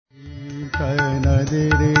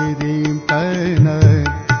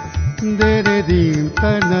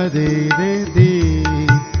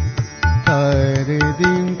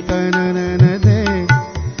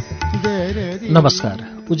नमस्कार।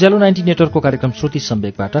 उज्यालो 90 नेटवर्कको कार्यक्रम श्रुति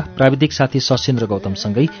सम्वेकबाट प्राविधिक साथी सशेन्द्र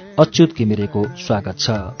गौतमसँगै अच्युत घिमिरेको स्वागत छ।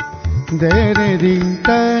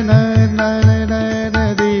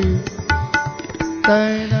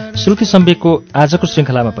 श्रुति सम्वेकको आजको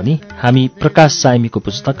श्रृङ्खलामा पनि हामी प्रकाश साइमीको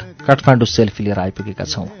पुस्तक काठमाडौँ सेल्फी लिएर आइपुगेका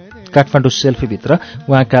छौं। काठमाडौँ सेल्फीभित्र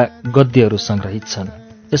उहाँका गद्यहरू संग्रहित छन्।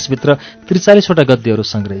 यसभित्र 43वटा गद्यहरू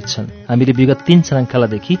संग्रहित छन्। हामीले विगत 3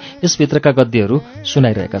 श्रृङ्खलादेखि यसभित्रका गद्यहरू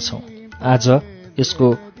सुनाइरहेका छौं। आज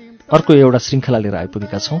यसको अर्को एउटा श्रृङ्खला लिएर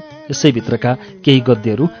आइपुगेका छौं। यसैभित्रका केही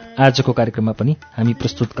गद्यहरू आजको कार्यक्रममा पनि हामी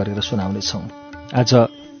प्रस्तुत गरेर सुनाउनेछौं। आज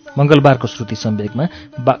मंगलबारको श्रुति सम्वेकमा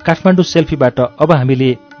काठमाडौँ सेल्फीबाट अब हामीले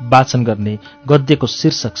वाचन गर्ने गद्यको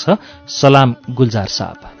शीर्षक छ सलाम गुलजार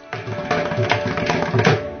साहब।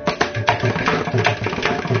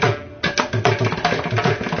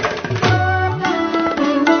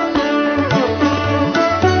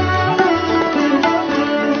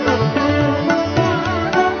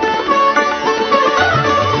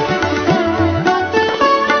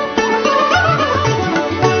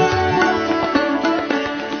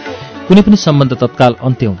 कुनै पनि सम्बन्ध तत्काल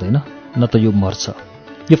अन्त्य हुँदैन, न त यो मर्छ।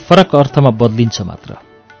 यो फरक अर्थमा बदलिन्छ मात्र।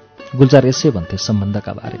 गुलजार यसै भन्थे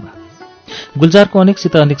सम्बन्धका बारेमा। गुलजारको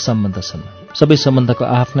अनेकसित अनेक सम्बन्ध छन्। सबै सम्बन्धको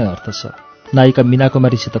आफ्नै अर्थ छ। नायिका मीना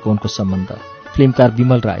कुमारीसितको उनको सम्बन्ध, फिल्मकार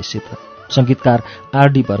विमल रायसित, संगीतकार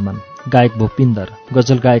आर.डी. बर्मन, गायक भूपिन्दर,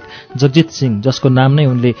 गजल गायक जगजित सिंह जसको नाम नै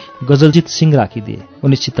उनले गजलजित सिंह राखिदिए,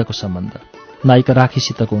 उनीसितको सम्बन्ध, नायिका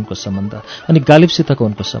राखीसितको उनको सम्बन्ध अनि गालिबसितको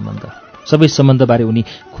उनको सम्बन्ध। सबै सम्बन्धबारे उनी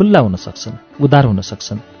खुल्ला हुन सक्छन्, उदार हुन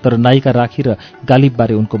सक्छन्, तर नायिका राखी र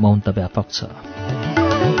गालिबबारे उनको मौन त व्यापक छ।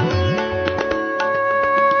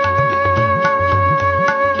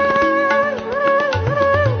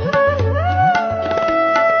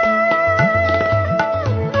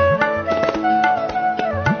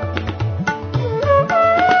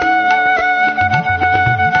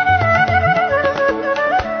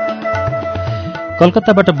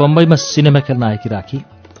 कलकत्ताबाट बम्बईमा सिनेमा खेल्न आएकी राखी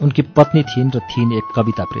उनकी पत्नी थिइन् र थिइन् एक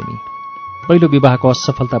कविता प्रेमी। पहिलो विवाहको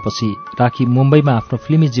असफलतापछि राखी मुम्बईमा आफ्नो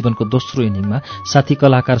फिल्मी जीवनको दोस्रो इनिङमा साथी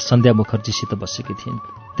कलाकार सन्ध्या मुखर्जीसित बसेकी थिइन्।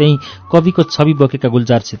 त्यही कविको छवि बोकेका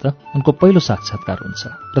गुलजारसित उनको पहिलो साक्षात्कार हुन्छ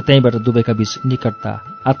र त्यहीँबाट दुवैका बीच निकटता,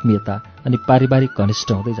 आत्मीयता अनि पारिवारिक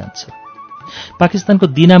घनिष्ठ हुँदै जान्छ। पाकिस्तानको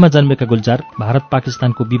दिनामा जन्मेका गुलजार भारत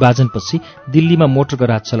पाकिस्तानको विभाजनपछि दिल्लीमा मोटर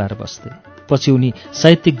गराज चलाएर बस्थे। पछि उनी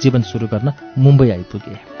साहित्यिक जीवन सुरु गर्न मुम्बई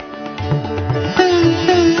आइपुगे।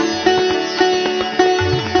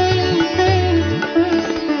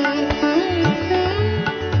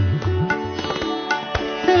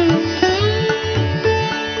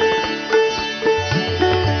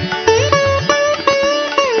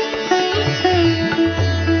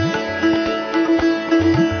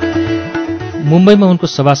 मुम्बईमा उनको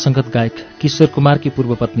सभासङ्गत गायक किशोर कुमारकी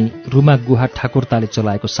पूर्व पत्नी रुमा गुहा ठाकुरताले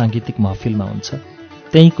चलाएको साङ्गीतिक महफिलमा हुन्छ।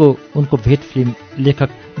 त्यहीँको उनको भेट फिल्म लेखक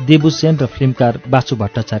देबुसेन र फिल्मकार बासु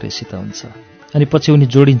भट्टाचार्यसित हुन्छ अनि पछि उनी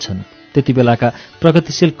जोडिन्छन् त्यति बेलाका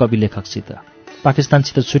प्रगतिशील कवि लेखकसित।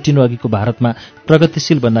 पाकिस्तानसित छुट्टिनु अघिको भारतमा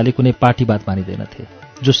प्रगतिशील भन्नाले कुनै पार्टीवाद मानिँदैनथे।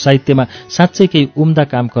 जो साहित्यमा साँच्चै केही उम्दा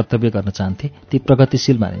काम कर्तव्य गर्न चाहन्थे ती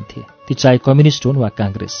प्रगतिशील मानिन्थे। ती चाहे कम्युनिस्ट हुन् वा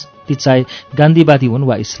काङ्ग्रेस, ती चाहे गान्धीवादी हुन्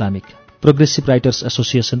वा इस्लामिक। प्रोग्रेसिभ राइटर्स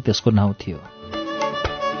एसोसिएसन त्यसको नाउँ थियो।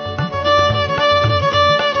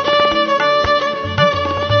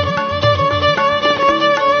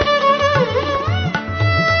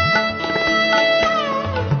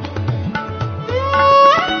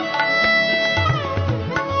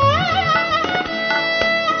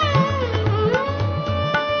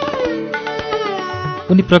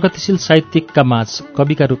 उनी प्रगतिशील साहित्यिकका माझ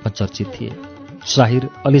कविका रूपमा चर्चित थिए। शाहिर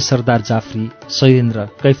अली सरदार जाफरी, शैलेन्द्र,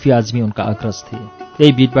 कैफी आजमी उनका अग्रज थिए।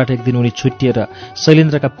 यही बीचबाट एक दिन उनी छुट्टिएर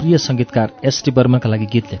शैलेन्द्रका प्रिय संगीतकार एस.डी. बर्मनका लागि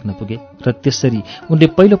गीत लेख्न पुगे र त्यसरी उनले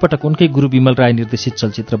पहिलोपटक उनकै गुरु विमल राय निर्देशित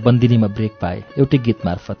चलचित्र बन्दिनीमा ब्रेक पाए एउटै गीत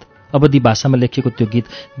मार्फत। अवधी भाषामा लेखिएको त्यो गीत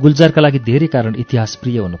गुलजारका लागि धेरै कारण इतिहास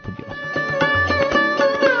प्रिय हुन पुग्यो।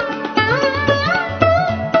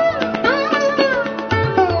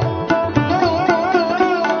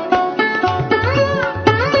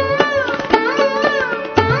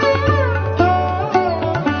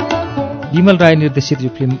 विमल राय निर्देशित यो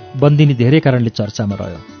फिल्म बन्दिनी धेरै कारणले चर्चामा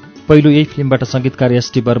रह्यो। पहिलो यही फिल्मबाट संगीतकार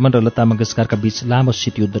एस.डी. बर्मन र लता मङ्गेशकरका बीच लामो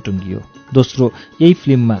शीतयुद्ध टुङ्गियो। दोस्रो यही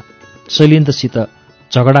फिल्ममा शैलेन्द्रसित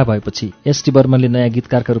झगडा भएपछि एसटी बर्मनले नयाँ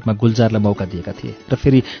गीतकारका रूपमा गुलजारलाई मौका दिएका थिए र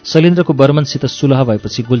फेरि शैलेन्द्रको बर्मनसित सुलह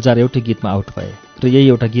भएपछि गुलजार एउटै गीतमा आउट भए र यही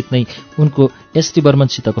एउटा गीत नै उनको एसटी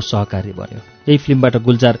बर्मनसितको सहकार्य बन्यो। यही फिल्मबाट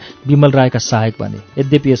गुलजार विमल रायका सहायक बने।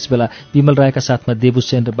 यद्यपि यसबेला विमल रायका साथमा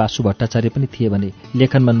देवुसेन र बासु भट्टाचार्य पनि थिए भने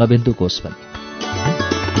लेखनमा नवेन्दु घोष बने।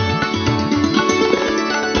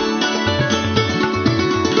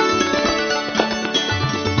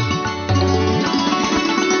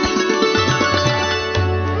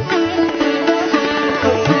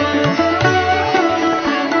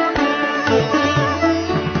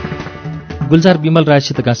 गुलजार विमल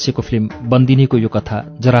रायसित गाँसिएको फिल्म बन्दिनीको यो कथा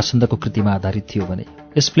जरासन्धको कृतिमा आधारित थियो भने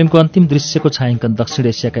यस फिल्मको अन्तिम दृश्यको छायाङ्कन दक्षिण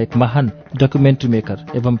एसियाका एक महान डकुमेन्ट्री मेकर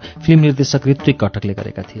एवं फिल्म निर्देशक ऋत्विक घटकले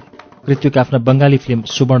गरेका थिए। ऋत्विक आफ्ना बङ्गाली फिल्म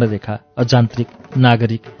सुवर्णरेखा, अजान्त्रिक,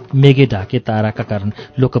 नागरिक, मेघे ढाके ताराका कारण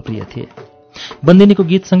लोकप्रिय थिए। बन्दिनीको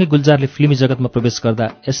गीतसँगै गुलजारले फिल्मी जगतमा प्रवेश गर्दा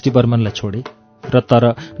एसटी बर्मनलाई छोडे र तर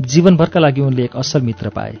जीवनभरका लागि उनले एक असल मित्र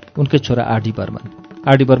पाए, उनकै छोरा आरडी बर्मन।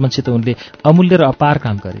 आरडी बर्मनसित उनले अमूल्य र अपार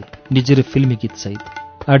काम गरे, निजी र फिल्मी गीतसहित।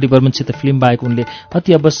 आरडी बर्मनसित फिल्म बाहेक उनले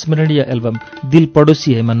अति अविस्मरणीय एल्बम दिल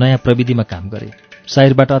पडोसी हेमा नयाँ प्रविधिमा काम गरे।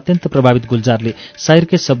 शायरबाट अत्यन्त प्रभावित गुलजारले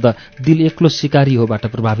शायरकै शब्द दिल एक्लो शिकारी होबाट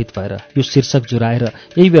प्रभावित भएर यो शीर्षक जुराएर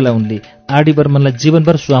यही बेला उनले आरडी बर्मनलाई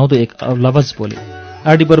जीवनभर सुहाउँदो एक लवज बोले।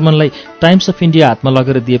 आरडी बर्मनलाई टाइम्स अफ इन्डिया हातमा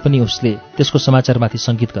लगेर दिए पनि उसले त्यसको समाचारमाथि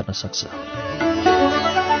सङ्गीत गर्न सक्छ।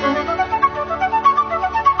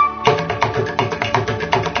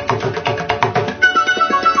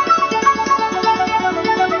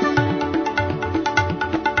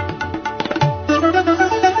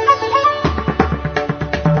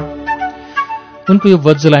 उनको यो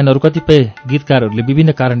वज्र लाइनहरू कतिपय गीतकारहरूले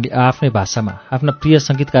विभिन्न कारणले आफ्नै भाषामा आफ्ना प्रिय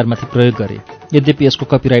सङ्गीतकारमाथि प्रयोग गरे। यद्यपि यसको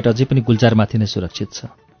कपिराइट अझै पनि गुलजारमाथि नै सुरक्षित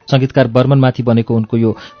छ। सङ्गीतकार बर्मनमाथि बनेको उनको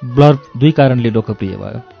यो ब्लर्ब दुई कारणले लोकप्रिय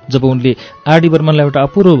भयो। जब उनले आरडी बर्मनलाई एउटा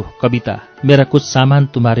अपुरो कविता मेरा कुछ सामान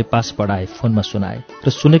तुम्हारे पास पढाए फोनमा सुनाए र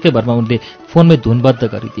सुनेकै भरमा उनले फोनमै धुनबद्ध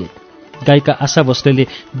गरिदिए। गायिका आशा भोसलेले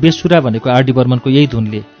बेसुरा भनेको आरडी बर्मनको यही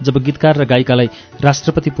धुनले जब गीतकार र गायिकालाई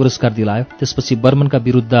राष्ट्रपति पुरस्कार दिलायो त्यसपछि बर्मनका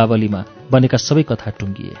विरुद्धावलीमा बनेका सबै कथा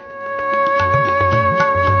टुङ्गिए।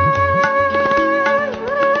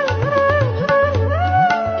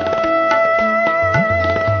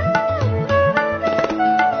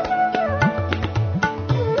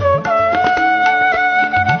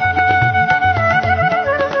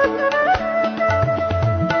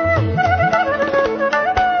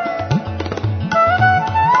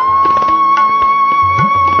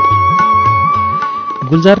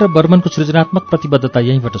 गुलजार र बर्मनको सृजनात्मक प्रतिबद्धता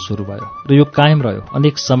यहीँबाट सुरु भयो र यो कायम रह्यो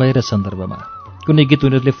अनेक समय र सन्दर्भमा। कुनै गीत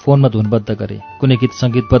उनीहरूले फोनमा धुनबद्ध गरे, कुनै गीत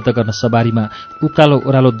सङ्गीतबद्ध गर्न सवारीमा उकालो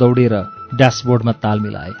ओह्रालो दौडेर ड्यासबोर्डमा ताल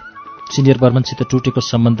मिलाए। सिनियर बर्मनसित टुटेको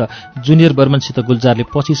सम्बन्ध जुनियर बर्मनसित गुलजारले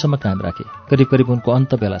पछिसम्म कायम राखे, करिब करिब उनको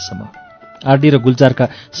अन्त बेलासम्म। आरडी र गुलजारका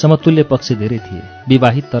समतुल्य पक्ष धेरै थिए,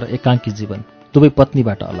 विवाहित तर एकाङ्की जीवन, दुवै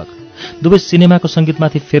पत्नीबाट अलग, दुवै सिनेमाको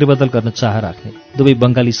सङ्गीतमाथि फेरबदल गर्न चाह राख्ने, दुवै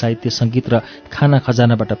बङ्गाली साहित्य सङ्गीत र खाना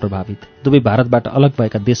खजानाबाट प्रभावित, दुवै भारतबाट अलग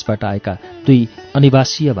भएका देशबाट आएका दुई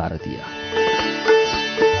अनिवासीय भारतीय।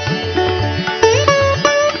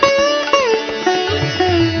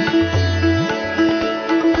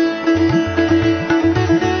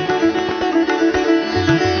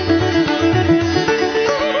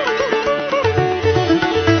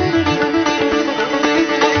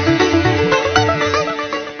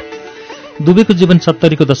 दुवैको जीवन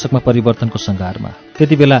 70को दशकमा परिवर्तनको सङ्घारमा।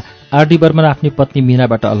 त्यति बेला आरडी बर्मन आफ्नी पत्नी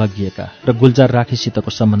मीनाबाट अलगिएका र गुलजार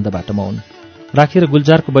राखीसितको सम्बन्धबाट मौन। राखी र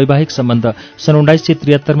गुलजारको वैवाहिक सम्बन्ध सन्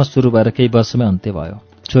 1973मा सुरु भएर केही वर्षमै अन्त्य भयो।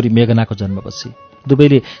 छोरी मेघनाको जन्मपछि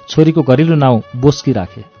दुवैले छोरीको घरेलु नाउँ बोस्की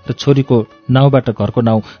राखे र छोरीको नाउँबाट घरको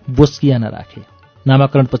नाउँ बोस्कियाना राखे।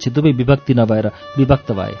 नामाकरणपछि दुवै विभक्ति नभएर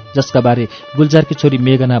विभक्त भए, जसका बारे गुलजारकी छोरी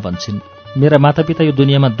मेघना भन्छन्, मेरा मातापिता यो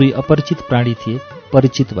दुनियाँमा दुई अपरिचित प्राणी थिए,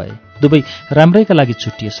 परिचित भए, दुवै राम्रैका लागि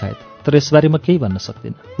छुट्टिए सायद, तर यसबारे म केही भन्न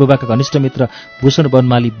सक्दिनँ। बुबाका घनिष्ठ मित्र भूषण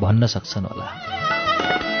बनमाली भन्न सक्छन् होला।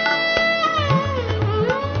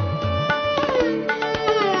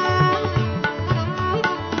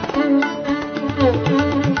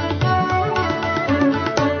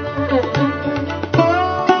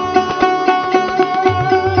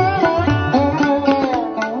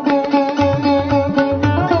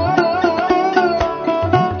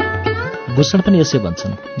 भूषण पनि यसै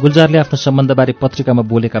भन्छन्, गुलजारले आफ्नो सम्बन्धबारे पत्रिकामा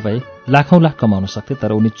बोलेका भए लाखौँ लाख कमाउन सक्थे,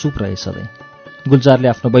 तर उनी चुप रहे सधैँ। गुलजारले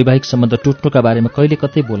आफ्नो वैवाहिक सम्बन्ध टुट्नुका बारेमा कहिले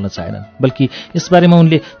कतै बोल्न चाहेनन्, बल्कि यसबारेमा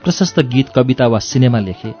उनले प्रशस्त गीत, कविता वा सिनेमा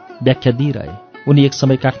लेखे, व्याख्या दिइरहे। उनी एक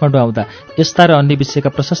समय काठमाडौँ आउँदा यस्ता र अन्य विषयका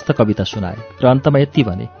प्रशस्त कविता सुनाए र अन्तमा यति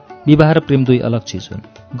भने, विवाह र प्रेम दुई अलग चिज हुन्,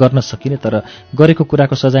 गर्न सकिने तर गरेको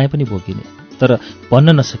कुराको सजाय पनि भोगिने। तर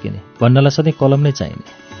भन्न नसकिने, भन्नलाई सधैँ कलम नै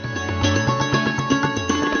चाहिने।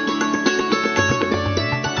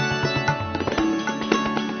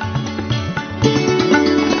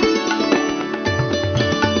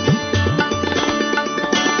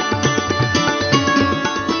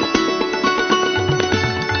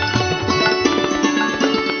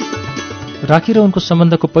 राखी र उनको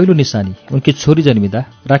सम्बन्धको पहिलो निशानी उनकी छोरी जन्मिँदा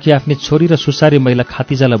राखी आफ्नी छोरी र सुसारी महिला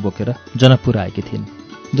खातिजालाई बोकेर जनकपुर आएकी थिइन्।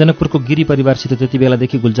 जनकपुरको गिरी परिवारसित त्यति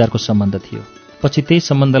बेलादेखि गुल्जारको सम्बन्ध थियो। पछि त्यही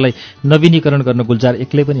सम्बन्धलाई नवीनीकरण गर्न गुल्जार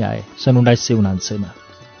एक्लै पनि आए सन् 1979 मा।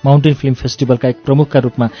 माउन्टेन फिल्म फेस्टिभलका एक प्रमुखका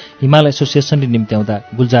रूपमा हिमाल एसोसिएसनले निम्त्याउँदा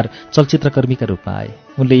गुल्जार चलचित्रकर्मीका रूपमा आए।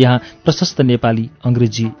 उनले यहाँ प्रशस्त नेपाली,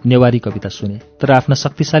 अङ्ग्रेजी, नेवारी कविता सुने, तर आफ्ना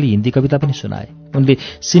शक्तिशाली हिन्दी कविता पनि सुनाए। उनले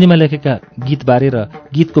सिनेमा लेखेका गीतबारे र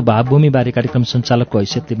गीतको भावभूमिबारे कार्यक्रम सञ्चालकको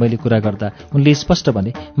हैसियतले मैले कुरा गर्दा उनले स्पष्ट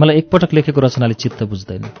भने, मलाई एकपटक लेखेको रचनाले चित्त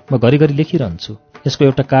बुझ्दैन, म घरिघरि लेखिरहन्छु। यसको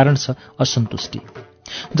एउटा कारण छ असन्तुष्टि।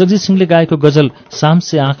 जगजित सिंहले गाएको गजल शाम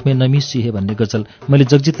से आँख में नमी सी है भन्ने गजल मैले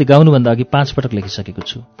जगजितले गाउनुभन्दा अघि 5 पटक लेखिसकेको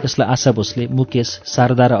छु। यसलाई आशा भोसले, मुकेश,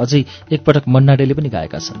 शारदा र अझै एकपटक मन्ना डेले पनि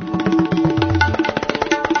गाएका छन्।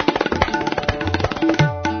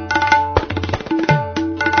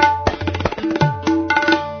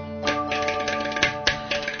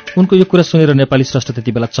 उनको यो कुरा सुनेर नेपाली स्रष्टा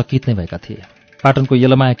त्यति बेला चकित नै भएका थिए। पाटनको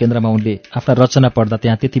यलमाया केन्द्रमा उनले आफ्ना रचना पढ्दा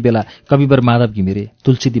त्यहाँ त्यति बेला कविवर माधव घिमिरे,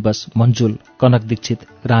 तुलसी दिवस, मन्जुल, कनक दीक्षित,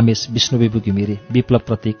 रामेश, विष्णुविभु घिमिरे, विप्लव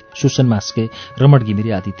प्रतीक, सुसन मास्के, रमण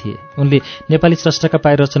घिमिरे आदि थिए। उनले नेपाली स्रष्टाका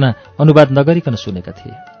पाए रचना अनुवाद नगरिकन सुनेका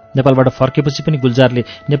थिए। नेपालबाट फर्केपछि पनि गुल्जारले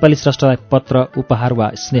नेपाली स्रष्टालाई पत्र, उपहार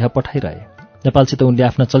वा स्नेह पठाइरहे। नेपालसित उनले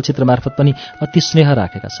आफ्ना चलचित्र मार्फत पनि अति स्नेह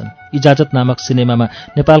राखेका छन्। इजाजत नामक सिनेमामा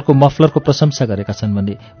नेपालको मफलरको प्रशंसा गरेका छन्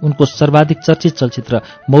भने उनको सर्वाधिक चर्चित चलचित्र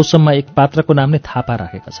मौसममा एक पात्रको नाम नै थापा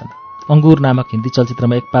राखेका छन्। अङ्गुर नामक हिन्दी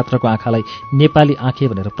चलचित्रमा एक पात्रको आँखालाई नेपाली आँखे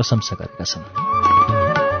भनेर प्रशंसा गरेका छन्।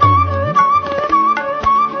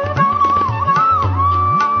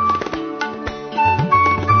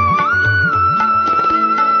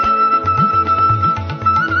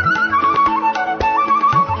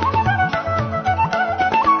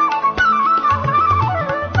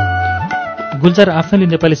 गुल्जार आफैले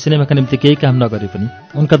नेपाली सिनेमाका निम्ति केही काम नगरे पनि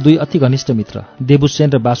उनका 2 अति घनिष्ठ मित्र देवुसेन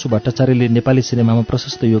र बासु भट्टाचार्यले नेपाली सिनेमामा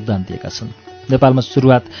प्रशस्त योगदान दिएका छन्। नेपालमा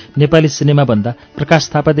सुरुवात नेपाली सिनेमा भन्दा प्रकाश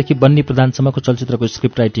थापादेखि बन्नी प्रधानसम्मको चलचित्रको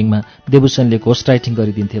स्क्रिप्ट राइटिङमा देवुसेनले घोस्ट राइटिङ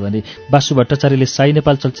गरिदिन्थे भने बासु भट्टाचार्यले साई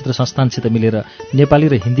नेपाल चलचित्र संस्थानसित मिलेर नेपाली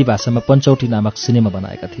र हिन्दी भाषामा पञ्चौटी नामक सिनेमा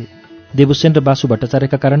बनाएका थिए। देवुसेन र बासु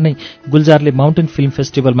भट्टाचार्यका कारण नै गुल्जारले माउन्टेन फिल्म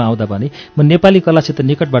फेस्टिभलमा आउँदा भने म नेपाली कलासित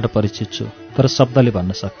निकटबाट परिचित छु, तर शब्दले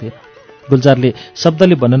भन्न सक्दिनँ। गुल्जारले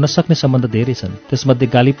शब्दले भन्न नसक्ने सम्बन्ध धेरै छन्, त्यसमध्ये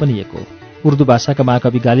गालिब पनि एक हो। उर्दू भाषाका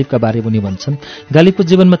महाकवि गालिबका बारे उनी भन्छन्, गालिबको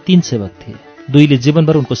जीवनमा 3 सेवक थिए। 2ले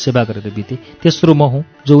जीवनभर उनको सेवा गरेर बिते। तेस्रो म हुँ,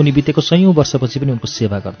 जो उनी बितेको 100औं वर्षपछि पनि उनको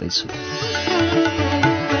सेवा गर्दैछु।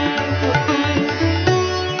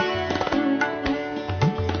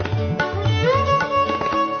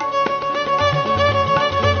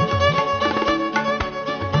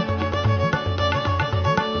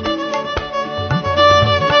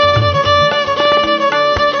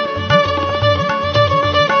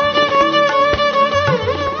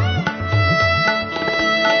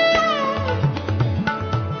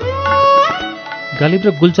 गालिब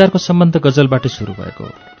र गुल्जारको सम्बन्ध गजलबाट सुरु भएको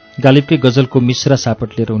हो। गालिबकै गजलको मिश्रा सापट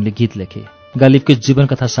लिएर उनले गीत लेखे। गालिबकै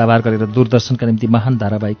जीवनकथा साभार गरेर दूरदर्शनका निम्ति महान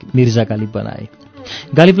धारावाहिक मिर्जा गालिब बनाए।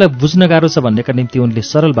 गालिबलाई बुझ्न गाह्रो छ भन्नेका निम्ति उनले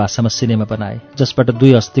सरल भाषामा सिनेमा बनाए, जसबाट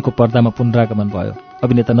 2 हस्तीको पर्दामा पुनरागमन भयो,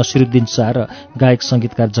 अभिनेता नसिरुद्दिन शाह र गायक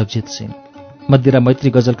सङ्गीतकार जगजित सिंह। मदिरा मैत्री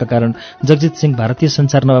गजलका कारण जगजित सिंह भारतीय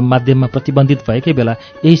सञ्चार माध्यममा प्रतिबन्धित भएकै बेला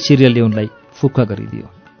यही सिरियलले उनलाई फुक्का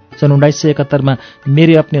गरिदियो। सन् 1971 मा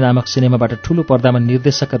मेरे अपने नामक सिनेमाबाट ठूलो पर्दामा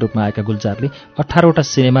निर्देशकका रूपमा आएका गुल्जारले 18वटा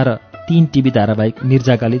सिनेमा र 3 टिभी धारावाहिक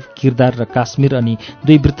मिर्जा गालिब, किरदार र काश्मीर अनि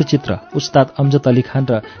 2 वृत्तचित्र उस्ताद अमजद अली खान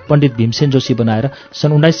र पण्डित भीमसेन जोशी बनाएर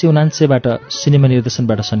सन् 1979बाट सिनेमा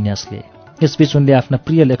निर्देशनबाट सन्यास लिए। यसबीच उनले आफ्ना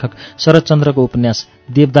प्रिय लेखक शरदचन्द्रको उपन्यास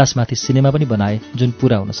देवदासमाथि सिनेमा पनि बनाए, जुन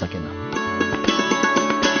पूरा हुन सकेन।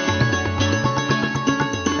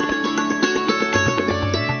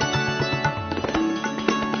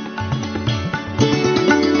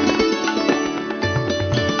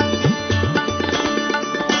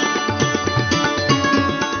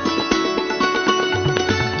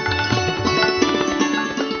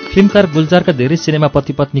 फिल्मकार गुल्जारका धेरै सिनेमा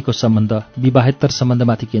पति पत्नीको सम्बन्ध विवाहेत्तर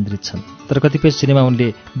सम्बन्धमाथि केन्द्रित छन्, तर कतिपय सिनेमा उनले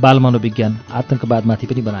बाल मनोविज्ञान, आतंकवादमाथि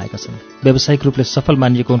पनि बनाएका छन्। व्यावसायिक रूपले सफल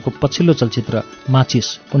मानिएको उनको पछिल्लो चलचित्र माचिस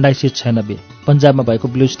 1996 पन्जाबमा भएको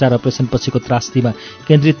ब्लू स्टार अपरेसन पछिको त्रासदीमा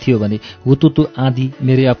केन्द्रित थियो भने हुतुतु आँधी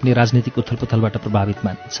मेरे अपने राजनीतिक उथलपुथलबाट प्रभावित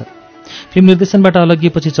मानिन्छ। फिल्म निर्देशनबाट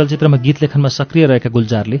अलगिएपछि चलचित्रमा गीत लेखनमा सक्रिय रहेका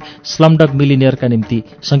गुलजारले स्लमडग मिलिनियरका निम्ति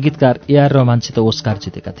संगीतकार AR रहमानसित ओस्कार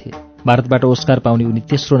जितेका थिए। भारतबाट ओस्कार पाउने उनी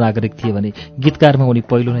तेस्रो नागरिक थिए भने गीतकारमा उनी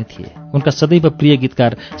पहिलो नै थिए। उनका सदैव प्रिय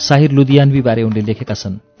गीतकार साहिर लुधियानवी बारे उनले लेखेका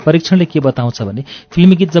छन्, परीक्षणले के बताउँछ भने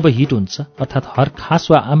फिल्मी गीत जब हिट हुन्छ अर्थात् हर खास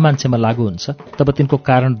वा आम मान्छेमा लागू हुन्छ तब तिनको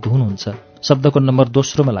कारण धुन हुन्छ, शब्दको नम्बर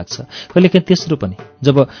दोस्रोमा लाग्छ, कहिलेकाहीँ तेस्रो पनि,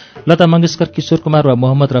 जब लता मङ्गेशकर, किशोर कुमार वा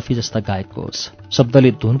मोहम्मद रफी जस्ता गायकको होस्।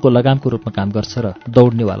 शब्दले धुनको लगामको रूपमा काम गर्छ र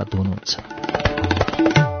दौड्नेवाला धुन हुन्छ।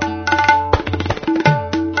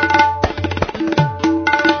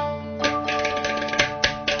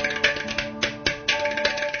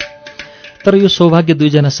 तर यो सौभाग्य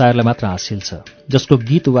दुईजना शायरलाई मात्र हासिल छ, जसको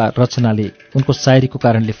गीत वा रचनाले उनको शायरीको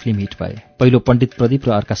कारणले फिल्म हिट भए। पहिलो पण्डित प्रदीप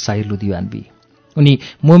र अर्का साहिर लुधियानवी। उनी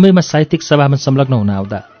मुम्बईमा साहित्यिक सभामा संलग्न हुन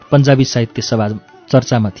आउँदा पञ्जाबी साहित्य सभा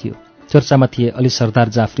चर्चामा थियो। चर्चामा थिए अली सरदार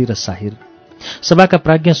जाफरी र साहिर। सभाका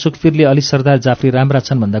प्राज्ञ सुखवीरले अली सरदार जाफरी राम्रा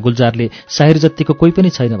छन् भन्दा गुलजारले साहिर जत्तिको कोही पनि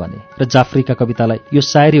छैन भने र जाफरीका कवितालाई यो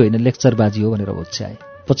शायरी होइन लेक्चरबाजी हो भनेर ओछ्याए।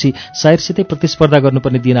 पछि साहिरसितै प्रतिस्पर्धा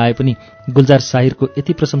गर्नुपर्ने दिन आए पनि गुलजार साहिरको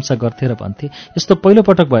यति प्रशंसा गर्थे र भन्थे, यस्तो पहिलो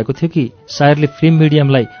पटक भएको थियो कि साहिरले फिल्म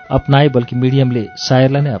मिडियमलाई अपनाए बल्कि मिडियमले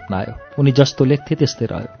साहिरलाई नै अपनायो। उनी जस्तो लेख्थे त्यस्तै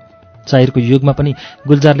रह्यो। साहिरको युगमा पनि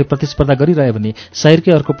गुलजारले प्रतिस्पर्धा गरिरहे भने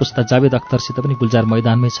साहिरकै अर्को पुस्ता जावेद अख्तरसित पनि गुलजार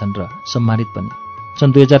मैदानमै छन् र सम्मानित पनि।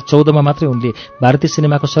 सन् 2014मा मात्रै उनले भारतीय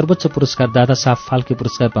सिनेमाको सर्वोच्च पुरस्कार दादा साहब फाल्के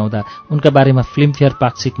पुरस्कार पाउँदा उनका बारेमा फिल्मफेयर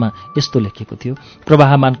पाक्षिकमा यस्तो लेखिएको थियो,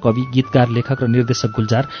 प्रवाहमान कवि, गीतकार, लेखक र निर्देशक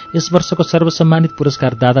गुलजार यस वर्षको सर्वसम्मानित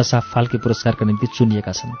पुरस्कार दादा साहब फाल्के पुरस्कारका निम्ति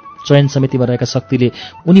चुनिएका छन्। चयन समितिमा रहेका शक्तिले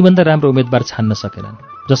उनीभन्दा राम्रो उम्मेद्वार छान्न सकेनन्,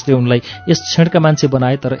 जसले उनलाई यस क्षणका मान्छे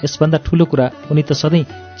बनाए। तर यसभन्दा ठूलो कुरा, उनी त सधैँ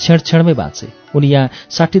क्षणमै बाँचे। उनी यहाँ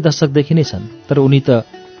 60 दशकदेखि नै छन्, तर उनी त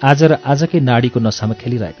आज र आजकै नाडीको नसामा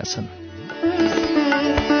खेलिरहेका छन्।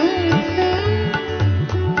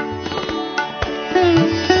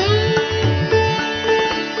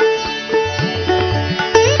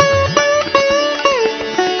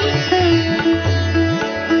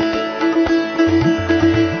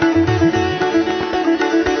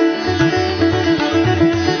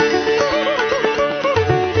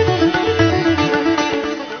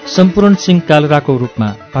 सम्पूर्ण सिंह कालराको रूपमा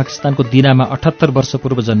पाकिस्तानको दिनामा 78 वर्ष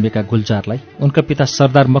पूर्व जन्मेका गुलजारलाई उनका पिता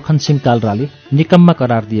सरदार मखन सिंह कालराले निकम्मा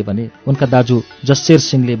करार दिए भने उनका दाजु जस्सेर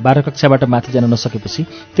सिंहले 12 कक्षाबाट माथि जान नसकेपछि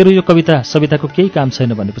तेरो यो कविता सविताको केही काम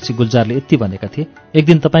छैन भनेपछि गुलजारले यति भनेका थिए, एक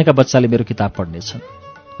दिन तपाईँका बच्चाले मेरो किताब पढ्नेछन्।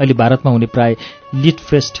 अहिले भारतमा हुने प्राय लिट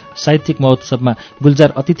फेस्ट साहित्यिक महोत्सवमा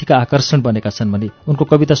गुलजार अतिथिका आकर्षण बनेका छन् भने उनको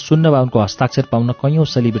कविता सुन्न वा उनको हस्ताक्षर पाउन कैयौं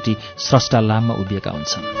सेलिब्रिटी स्रष्टा लाममा उभिएका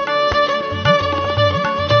हुन्छन्।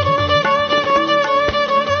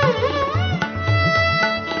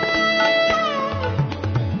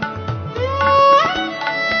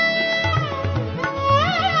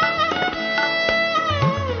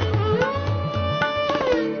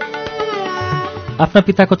 आफ्ना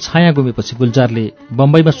पिताको छाया गुमेपछि गुलजारले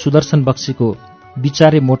बम्बईमा सुदर्शन बक्सीको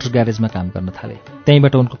विचारे मोटर ग्यारेजमा काम गर्न थाले।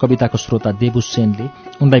 त्यहीँबाट उनको कविताको श्रोता देबु सेनले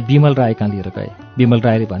उनलाई विमल राय कहाँ लिएर गए। विमल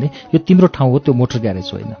रायले भने, यो तिम्रो ठाउँ हो, त्यो मोटर ग्यारेज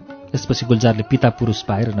होइन। त्यसपछि गुलजारले पिता पुरुष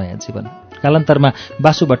पाएर नयाँ जीवन। कालान्तरमा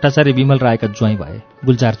बासु भट्टाचार्य विमल रायका ज्वाइँ भए,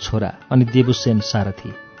 गुलजार छोरा अनि देबु सेन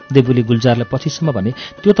सारथी। देबुले गुलजारलाई पछिसम्म भने,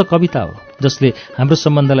 त्यो त कविता हो जसले हाम्रो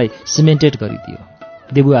सम्बन्धलाई सिमेन्टेड गरिदियो।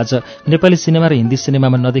 देबु आज नेपाली सिनेमा र हिन्दी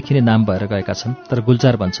सिनेमामा नदेखिने नाम भएर गएका छन्, तर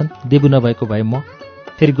गुलजार भन्छन् देबु नभएको भए म।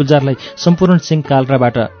 फेरि गुलजारलाई सम्पूर्ण सिंह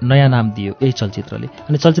कालराबाट नयाँ नाम दियो यही चलचित्रले,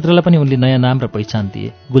 अनि चलचित्रलाई पनि उनले नयाँ नाम र पहिचान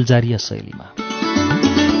दिए, गुलजारिया शैलीमा।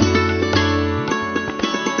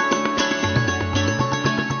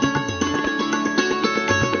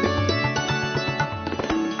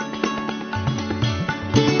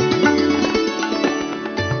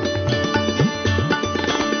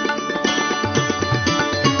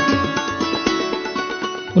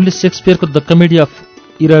 उनले शेक्सपियरको द कमेडी अफ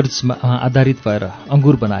इरर्समा आधारित भएर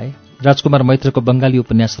अंगुर बनाए, राजकुमार मैत्रको बंगाली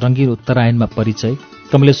उपन्यास रंगीन उत्तरायणमा परिचय,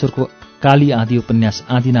 कमलेश्वरको काली आँधी उपन्यास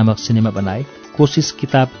आँधी नामक सिनेमा बनाए, कोशिश,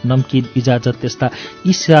 किताब, नमकीन, इजाजत त्यस्ता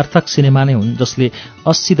यी सार्थक सिनेमा नै हुन् जसले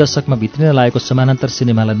 80 दशकमा भित्रिन लागेको समानान्तर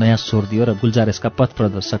सिनेमालाई नयाँ स्वर दियो र गुलजार यसका पथ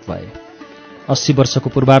प्रदर्शक भए। 80 वर्षको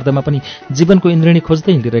पूर्वार्धमा पनि जीवनको इन्द्रिणी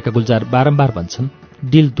खोज्दै हिँडिरहेका गुलजार बारम्बार भन्छन्,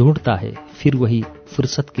 दिल ढूंढता है फिर वही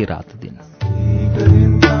फुर्सत के रात दिन।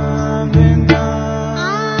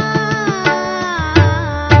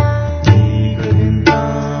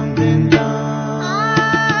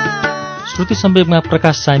 श्रुति सम्वेकमा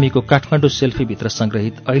प्रकाश सामीको काठमाडौँ सेल्फी भित्र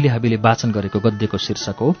संग्रहित अहिले हामीले वाचन गरेको गद्यको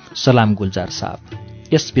शीर्षक हो सलाम गुलजार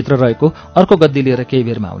साहब। यसभित्र रहेको अर्को गद्य लिएर केही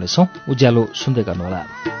बेरमा आउनेछौं, उज्यालो सुन्दै गर्नुहोला।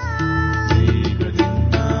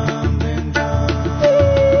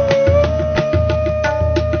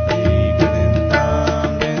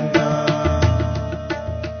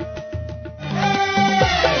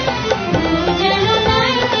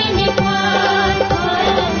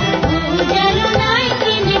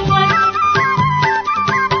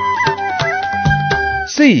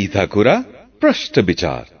 सीधा कुरा प्रश्न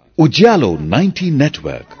विचार उज्यालो 90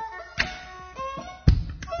 नेटवर्क।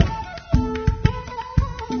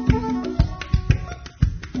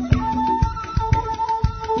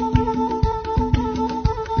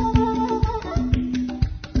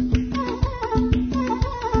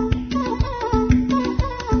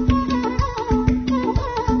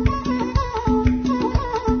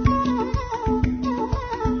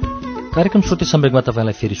 कार्यक्रम श्रुति सम्वेकमा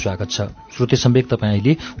तपाईलाई फेरि स्वागत छ। श्रुति सम्वेक तपाईँ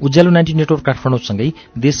अहिले उज्यालो 90 नेटवर्क काठमाडौँसँगै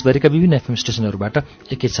देशभरिका विभिन्न एफएम स्टेशनहरूबाट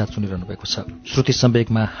एकैसाथ सुनिरहनु भएको छ। श्रुति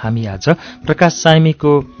सम्वेकमा हामी आज प्रकाश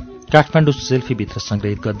साइमीको काठमाडौँ सेल्फीभित्र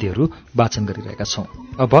संग्रहित गद्यहरू वाचन गरिरहेका छौं।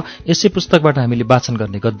 अब यसै पुस्तकबाट हामीले वाचन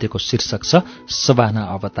गर्ने गद्यको शीर्षक छ सबाना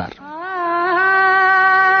अवतार।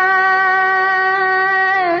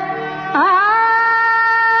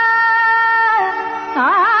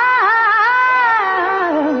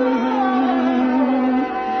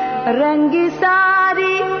 रंगी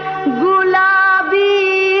सारी गुलाबी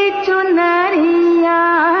चुनरिया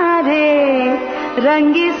रे,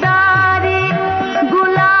 रंगी सारी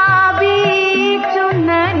गुलाबी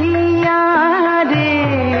चुनरिया रे,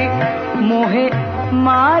 मोहे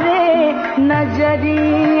मारे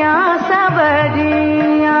नजरिया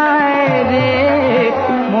सबरिया रे,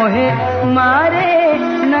 मोहे मारे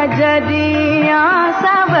नजरिया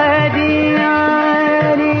सबरिया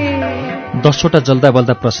रे। 10वटा जल्दा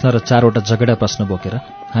बल्दा प्रश्न र 4वटा झगडा प्रश्न बोकेर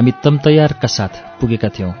हामी तमतयारका साथ पुगेका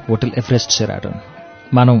थियौं होटल एभरेस्ट सेराटन।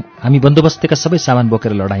 मानौ हामी बन्दोबस्तीका सबै सामान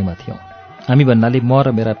बोकेर लडाईँमा थियौं। हामी भन्नाले म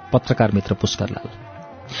र मेरा पत्रकार मित्र पुष्करलाल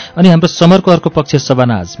अनि हाम्रो समरको अर्को पक्ष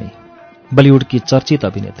सबाना आजमी, बलिउडकी चर्चित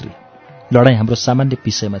अभिनेत्री। लडाईँ हाम्रो सामान्य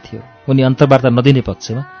विषयमा थियो। उनी अन्तर्वार्ता नदिने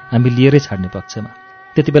पक्षमा, हामी लिएरै छाड्ने पक्षमा।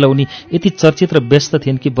 त्यतिबेला उनी यति चर्चित र व्यस्त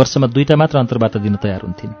थिइन् कि वर्षमा 2टा मात्र अन्तर्वार्ता दिन तयार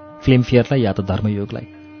हुन्थिन्, फिल्मफेयरलाई या त धर्मयोगलाई।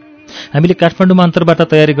 हामीले काठमाडौँमा अन्तर्वार्ता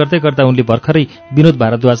तयारी गर्दै गर्दा उनले भर्खरै विनोद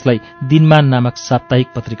भारद्वाजलाई दिनमान नामक साप्ताहिक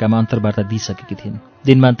पत्रिकामा अन्तर्वार्ता दिइसकेकी थिइन्।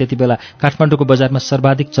 दिनमान त्यतिबेला काठमाडौँको बजारमा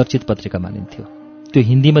सर्वाधिक चर्चित पत्रिका मानिन्थ्यो। त्यो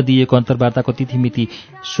हिन्दीमा दिइएको अन्तर्वार्ताको तिथिमिति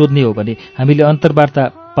सोध्ने हो भने हामीले अन्तर्वार्ता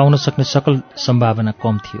पाउन सक्ने सकल सम्भावना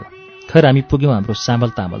कम थियो। खैर हामी पुग्यौं हाम्रो सामल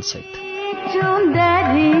तामल सहित।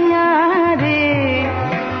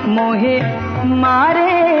 मोहे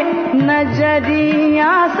मारे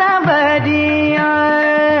नजरिया सबरिया।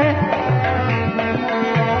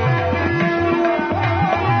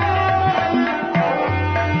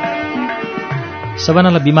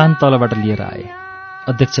 सबानालाई विमान तलबाट लिएर आए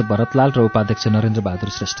अध्यक्ष भरतलाल र उपाध्यक्ष नरेन्द्र बहादुर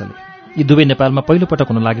श्रेष्ठले। यी दुवै नेपालमा पहिलो पटक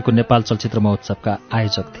हुन लागेको नेपाल चलचित्र महोत्सवका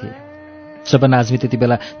आयोजक थिए। सबाना आजमी त्यति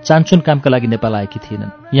बेला चान्चुन कामका लागि नेपाल आएकी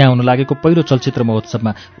थिएनन्। यहाँ हुन लागेको पहिलो चलचित्र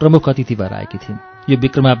महोत्सवमा प्रमुख अतिथि भएर आएकी थिइन्। यो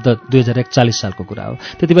विक्रमाब्द 2041 सालको कुरा हो।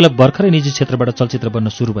 त्यति बेला भर्खरै निजी क्षेत्रबाट चलचित्र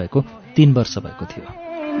बन्न सुरु भएको 3 वर्ष भएको थियो।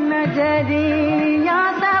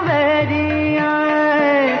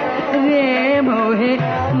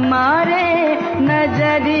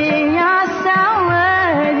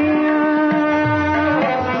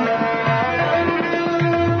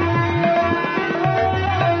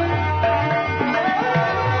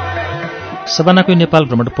 सबानाको नेपाल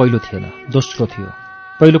भ्रमण पहिलो थिएन, दोस्रो थियो।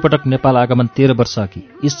 पहिलो पटक नेपाल आगमन 13 वर्ष अघि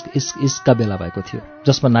इस्क इस्क इस्कका बेला भएको थियो,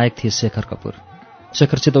 जसमा नायक थिए शेखर कपूर।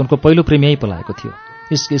 शेखरसित उनको पहिलो प्रेम यही पलाएको थियो।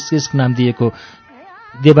 इस्क इस्क इस्क नाम दिएको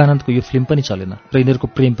देवानन्दको यो फिल्म पनि चलेन र यिनीहरूको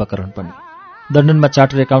प्रेम प्रकरण पनि। लन्डनमा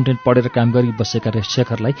चार्टर एकाउन्टेन्ट पढेर काम गरी बसेका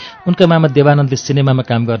शेखरलाई उनका मामा देवानन्दले सिनेमामा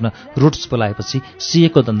काम गर्न रुट्स बोलाएपछि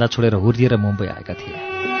सीएको धन्दा छोडेर हुर्दिएर मुम्बई आएका थिए।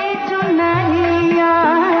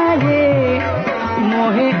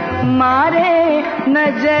 मारे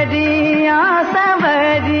नजरिया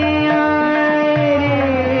सबरिया।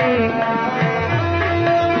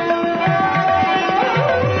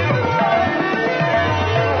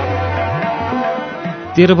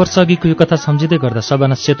 13 वर्ष अघिको यो कथा सम्झिँदै गर्दा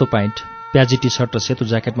सबाना सेतो प्यान्ट, प्याजी टी सर्ट र सेतो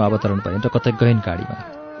ज्याकेटमा अवतरण भइन् र कतै गइन् गाडीमा।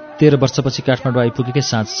 13 वर्षपछि काठमाडौँ आइपुगेकै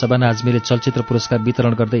साँझ सबाना आजमीले चलचित्र पुरस्कार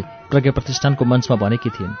वितरण गर्दै प्रज्ञा प्रतिष्ठानको मञ्चमा भनेकी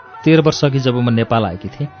थिइन्, 13 वर्ष अघि जब म नेपाल आएकी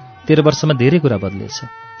थिएँ, 13 वर्षमा धेरै कुरा बदलिएछ।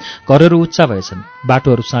 घरहरू उच्चा भएछन्,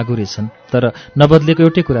 बाटोहरू साँघुरे छन्, तर नबदलेको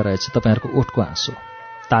एउटै कुरा रहेछ, तपाईँहरूको ओठको आँसो।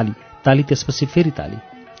 ताली ताली त्यसपछि फेरि ताली।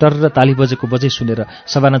 टर्र ताली बजेको बजै सुनेर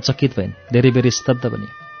सबाना चकित भइन्, धेरै बेर स्तब्ध बने।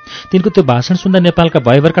 तिनको त्यो भाषण सुन्दा नेपालका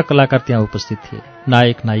भयभरका कलाकार त्यहाँ उपस्थित थिए,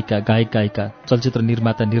 नायक नायिका, गायक गायिका, चलचित्र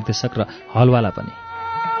निर्माता निर्देशक र हलवाला पनि।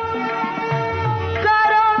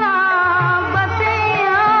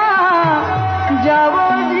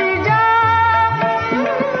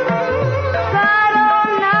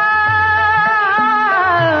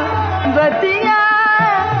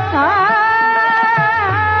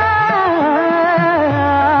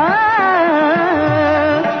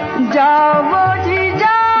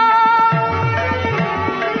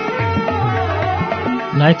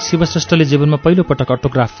 नायक शिवश्रेष्ठले जीवनमा पहिलोपटक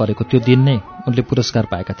अटोग्राफ परेको त्यो दिन नै उनले पुरस्कार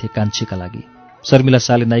पाएका थिए कान्छीका लागि, शर्मिला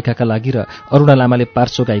शाहले नायिकाका लागि र अरुणा लामाले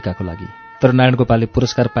पार्श्व गायिकाको लागि। तर नारायण गोपालले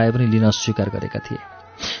पुरस्कार पाए पनि लिन अस्वीकार गरेका थिए।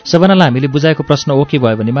 शबानालाई हामीले बुझाएको प्रश्न ओके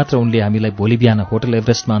भयो भने मात्र उनले हामीलाई भोलि बिहान होटल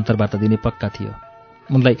एभरेस्टमा अन्तर्वार्ता दिने पक्का थियो।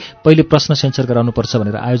 उनलाई पहिले प्रश्न सेन्सर गराउनुपर्छ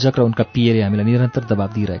भनेर आयोजक र उनका पिएले हामीलाई निरन्तर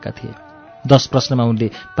दबाब दिइरहेका थिए। 10 प्रश्नमा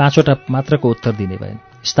उनले 5वटा मात्रको उत्तर दिने भएन।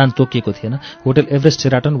 स्थान तोकिएको थिएन, होटल एभरेस्ट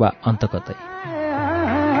शेराटन वा अन्त कतै।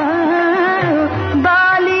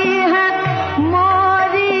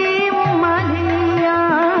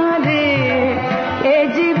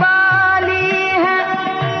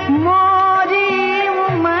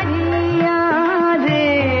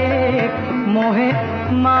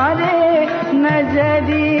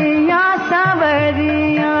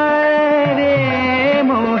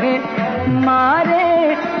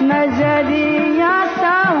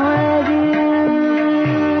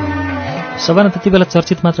 शबाना त्यति बेला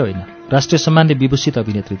चर्चित मात्र होइन, राष्ट्रिय सम्मानले विभूषित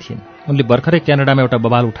अभिनेत्री थिइन्। उनले भर्खरै क्यानाडामा एउटा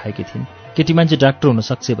बवाल उठाएकी थिइन्। केटी मान्छे डाक्टर हुन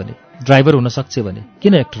सक्छ भने, ड्राइभर हुन सक्छ भने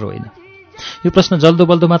किन एक्टर होइन? यो प्रश्न जल्दो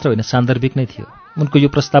बल्दो मात्र होइन, सान्दर्भिक नै थियो। उनको यो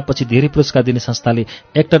प्रस्तावपछि धेरै पुरस्कार दिने संस्थाले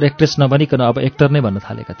एक्टर एक्ट्रेस नभनिकन अब एक्टर नै भन्न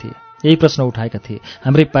थालेका थिए। यही प्रश्न उठाएका थिए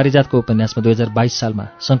हाम्रै पारिजातको उपन्यासमा 2022 सालमा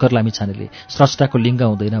शङ्कर लामिछानेले स्रष्टाको लिङ्ग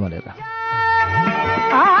हुँदैन भनेर।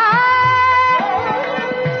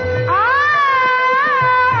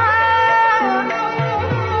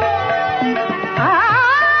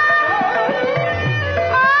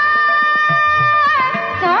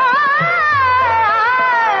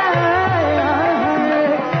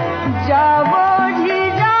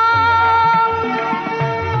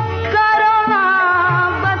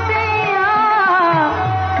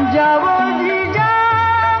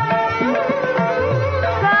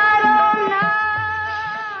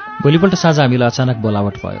 भोलिपल्ट साँझ हामीलाई अचानक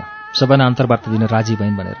बोलावट भयो। शबाना अन्तर्वार्ता दिन राजी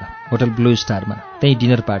भइन् भनेर होटल ब्लू स्टारमा त्यही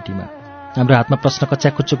डिनर पार्टीमा। हाम्रो हातमा प्रश्न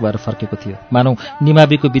कच्याकुच्चुक भएर फर्केको थियो, मानौ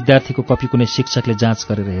निमाविको विद्यार्थीको कपी कुनै शिक्षकले जाँच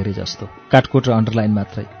गरेर हेरे जस्तो, काटकोट र अन्डरलाइन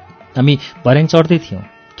मात्रै। हामी भर्याङ चढ्दै थियौँ।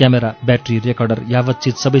 क्यामेरा, ब्याट्री, रेकर्डर यावत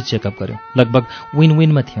चिज सबै चेकअप गऱ्यौँ। लगभग विन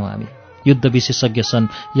विनमा थियौँ हामी। युद्ध विशेषज्ञ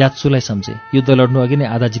सन् यात्सुलाई सम्झे, युद्ध लड्नु अघि नै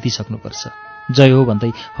आधा जितिसक्नुपर्छ। जय हो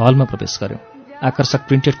भन्दै हलमा प्रवेश गऱ्यौँ। आकर्षक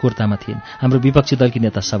प्रिन्टेड कुर्तामा थिइन् हाम्रो विपक्षी दलकी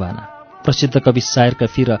नेता शबाना, प्रसिद्ध कवि शायर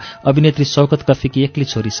कफी र अभिनेत्री शौकत कफीकी एक्लै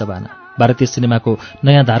छोरी शबाना, भारतीय सिनेमाको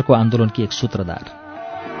नयाँ धारको आन्दोलनकी एक सूत्रधार।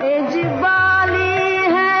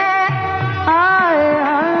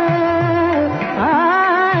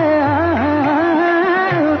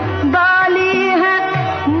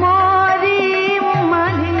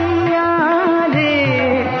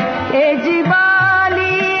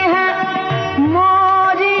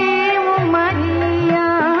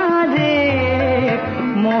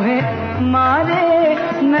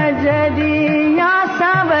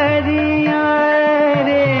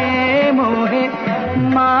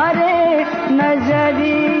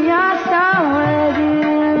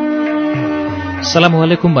 सलाम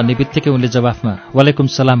वालेकुम भन्ने बित्तिकै उनले जवाफमा वालेकुम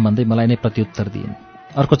सलाम भन्दै मलाई नै प्रत्युत्तर दिइन्।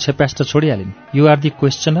 अर्को छेप्यास्ट छोडिहालिन्। You are the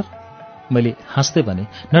questionnaire? मैले हाँस्दै भने,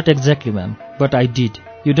 not exactly ma'am, but I did.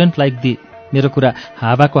 You don't like the. मेरो कुरा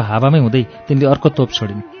हावाको हावामै हुँदै तिनले अर्को तोप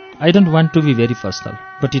छोडिन्। I don't want to be very personal,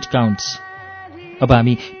 but it counts. अब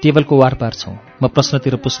हामी टेबलको वारपार छौँ। म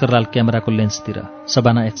प्रश्नतिर, पुष्करलाल क्यामेराको लेन्सतिर,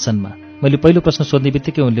 शबाना एक्सनमा। मैले पहिलो प्रश्न सोध्ने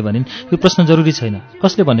बित्तिकै उनले भनिन्, यो प्रश्न जरुरी छैन,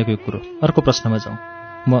 कसले भनेको यो कुरो, अर्को प्रश्नमा जाउँ।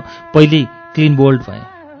 म पहिले क्लिन बोल्ड भएँ,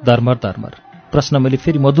 धर्मर धर्मर। प्रश्न मैले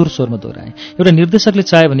फेरि मधुर स्वरमा दोहोऱ्याएँ। एउटा निर्देशकले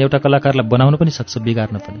चाह्यो भने एउटा कलाकारलाई बनाउन पनि सक्छ,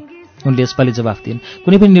 बिगार्न पनि। उनले यसपालि जवाफ दिइन्,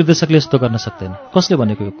 कुनै पनि निर्देशकले यस्तो गर्न सक्दैन, कसले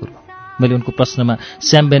भनेको यो कुरो? मैले उनको प्रश्नमा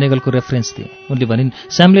श्याम बेनेगलको रेफरेन्स दिएँ। उनले भनिन्,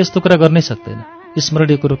 श्यामले यस्तो कुरा गर्नै सक्दैन।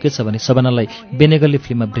 स्मरणीय कुरो के छ भने शबानालाई बेनेगलले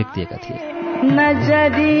फिल्ममा ब्रेक दिएका थिए।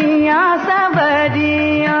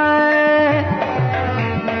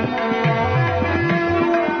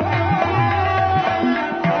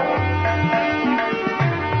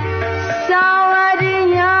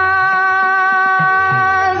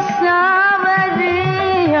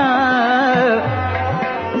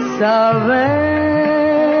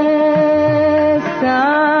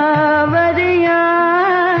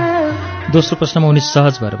 दोस्रो प्रश्नमा उनी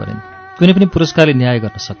सहज भएर भनिन्, कुनै पनि पुरस्कारले न्याय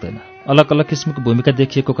गर्न सक्दैन। अलग अलग किसिमको भूमिका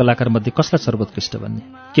देखिएको कलाकारमध्ये कसलाई सर्वोत्कृष्ट भन्ने?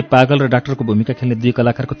 के पागल र डाक्टरको भूमिका खेल्ने दुई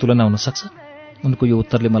कलाकारको तुलना हुन सक्छ? उनको यो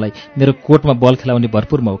उत्तरले मलाई मेरो कोटमा बल खेलाउने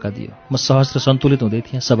भरपूर मौका दियो। म सहज र सन्तुलित हुँदै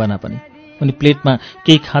थिएँ, शबाना पनि। उनी प्लेटमा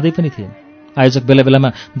केही खाँदै पनि थिइन्। आयोजक बेला बेलामा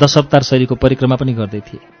 10 अवतार शैलीको परिक्रमा पनि गर्दै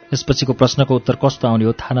थिए। यसपछिको प्रश्नको उत्तर कस्तो आउने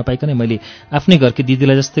हो थाहा नपाइकनै मैले आफ्नै घरकी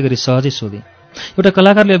दिदीलाई जस्तै गरी सहजै सोधेँ, एउटा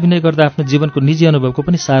कलाकारले अभिनय गर्दा आफ्नो जीवनको निजी अनुभवको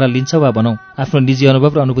पनि सहारा लिन्छ वा भनौँ आफ्नो निजी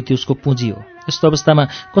अनुभव र अनुभूति उसको पुँजी हो। यस्तो अवस्थामा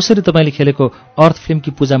कसरी तपाईँले खेलेको अर्थ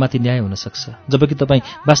फिल्मकी पूजामाथि न्याय हुन सक्छ, जबकि तपाईँ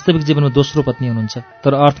वास्तविक जीवनमा दोस्रो पत्नी हुनुहुन्छ,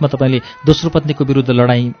 तर अर्थमा तपाईँले दोस्रो पत्नीको विरुद्ध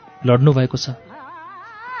लडाईँ लड्नु भएको छ।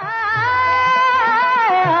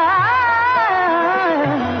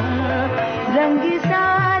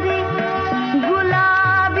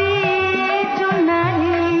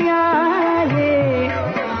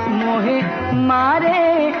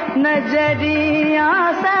 नजरिया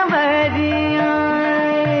सवरिया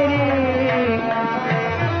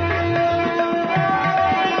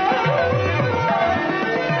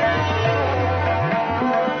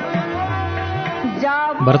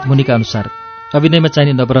भरत मुनिका अनुसार अभिनयमा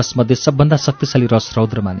चाहिने नवरस मध्ये सबभन्दा शक्तिशाली रस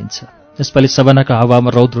रौद्र मानिन्छ। यसपालि सवनाका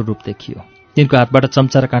हावामा रौद्र रूप देखियो। तिनको हातबाट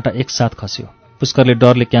चम्चा र काँटा एकसाथ खस्यो। पुष्करले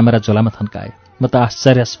डरले क्यामेरा झोलामा थन्काए। म त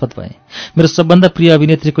आश्चर्यास्पद भएँ मेरो सबभन्दा प्रिय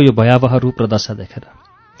अभिनेत्रीको यो भयावह रूप र दशा देखेर।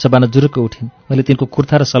 सबाना जुरुक्क उठिन्। मैले तिनको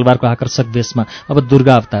कुर्ता र सलवारको आकर्षक वेशमा अब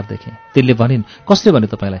दुर्गा अवतार देखेँ। तिनले भनिन्, कसले भन्यो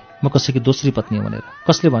तपाईँलाई म कसैकी दोस्री पत्नी हो भनेर?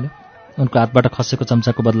 कसले भन्यो? उनको हातबाट खसेको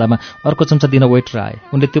चम्चाको बदलामा अर्को चम्चा दिन वेटर आए।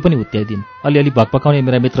 उनले त्यो पनि हुत्याइदिन्। अलिअलि भकभकाउने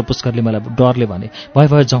मेरा मित्र पुष्करले मलाई डरले भने,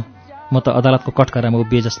 भयो जाउँ। म त अदालतको कठघरामा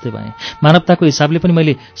उभिए जस्तै भएँ। मानवताको हिसाबले पनि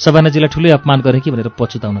मैले सबानाजीलाई ठुलै अपमान गरेँ कि भनेर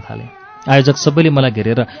पछुताउन थालेँ। आयोजक सबैले मलाई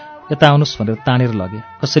घेरेर यता आउनुहोस् भनेर तानेर लगे।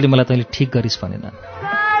 कसैले मलाई तैँले ठिक गरिस् भनेनन्।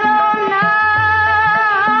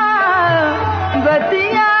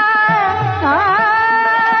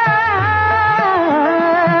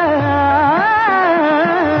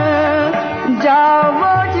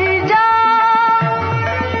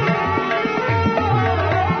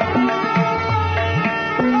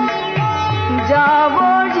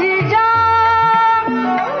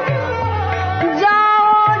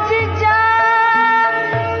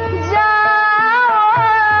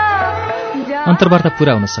 अन्तर्वार्ता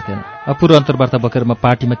पूरा हुन सकेन। अपूर्व अन्तर्वार्ता बकेर म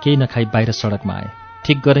पार्टीमा केही नखाई बाहिर सडकमा आएँ।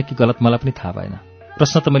 ठिक गरेँ कि गलत मलाई पनि थाहा भएन।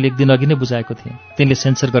 प्रश्न त मैले एक दिन अघि नै बुझाएको थिएँ। तिनले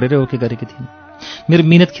सेन्सर गरेरै ओके गरेकी थिइन्। मेरो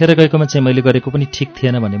मिहिनेत खेर गएकोमा चाहिँ मैले गरेको पनि ठिक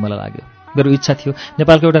थिएन भन्ने मलाई लाग्यो। मेरो इच्छा थियो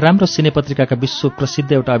नेपालको एउटा राम्रो सिने पत्रिकाका विश्व प्रसिद्ध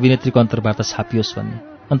एउटा अभिनेत्रीको अन्तर्वार्ता छापियोस् भन्ने।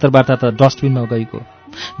 अन्तर्वार्ता त डस्टबिनमा गएको।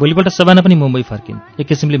 भोलिपल्ट सबाना पनि मुम्बई फर्किन्। एक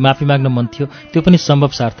किसिमले माफी माग्न मन थियो, त्यो पनि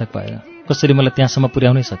सम्भव सार्थक भएन। कसरी मलाई त्यहाँसम्म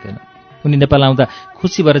पुर्याउनै सकेन। उनी नेपाल आउँदा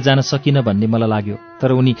खुसी भएर जान सकिन भन्ने मलाई लाग्यो।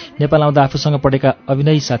 तर उनी नेपाल आउँदा आफूसँग पढेका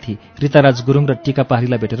अभिनयी साथी रीताराज गुरुङ र टीका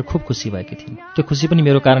पारीलाई भेटेर खुब खुसी भएकी थिइन्। त्यो खुसी पनि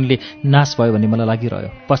मेरो कारणले नाश भयो भन्ने मलाई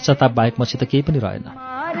लागिरह्यो। पश्चाताप बाहेक मसित केही पनि रहेन।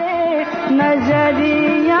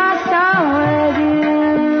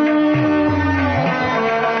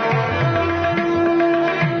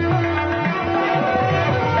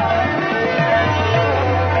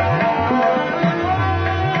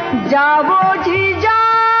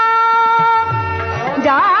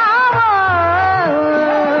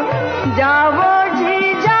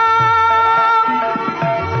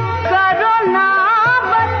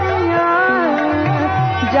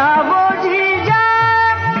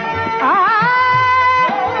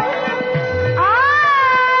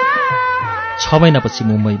 छ महिनापछि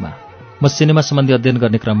मुम्बईमा म सिनेमा सम्बन्धी अध्ययन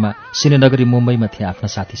गर्ने क्रममा सिनेनगरी मुम्बईमा थिएँ आफ्ना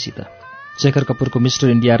साथीसित। शेखर कपुरको मिस्टर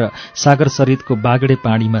इन्डिया र सागर सरितको बागडे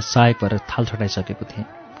पानीमा सहायक भएर थाल ठटाइसकेको थिएँ।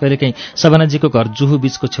 कहिलेकाहीँ सबानाजीको घर जुहु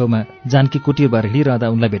बीचको छेउमा जानकी कुटीर भएर हिँडिरहँदा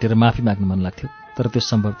उनलाई भेटेर माफी माग्न मन लाग्थ्यो, तर त्यो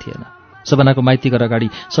सम्भव थिएन। सबानाको माइती घर अगाडि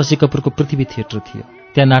शशि कपुरको पृथ्वी थिएटर थियो।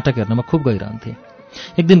 त्यहाँ नाटक हेर्न म खुब गइरहन्थेँ।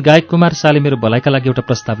 एक दिन गायक कुमार शाहले मेरो भलाइका लागि एउटा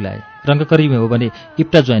प्रस्ताव ल्याए। रङ्गकर्मी हो भने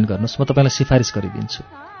इप्टा जोइन गर्नुहोस्, म तपाईँलाई सिफारिस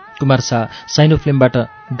गरिदिन्छु। कुमार शाह साइनो फिल्मबाट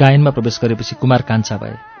गायनमा प्रवेश गरेपछि कुमार कान्छा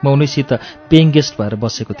भए। म उनीसित पेइङ गेस्ट भएर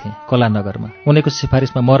बसेको थिएँ कलानगरमा। उनीको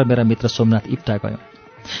सिफारिसमा म र मेरा मित्र सोमनाथ इप्टा गयौँ।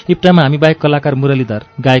 इप्टामा हामी बाहेक कलाकार मुरलीधर,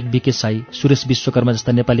 गायक बीके साई, सुरेश विश्वकर्मा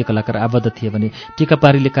जस्ता नेपाली कलाकार आबद्ध थिए भने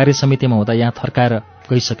टीकापारीले कार्य समितिमा हुँदा यहाँ थर्काएर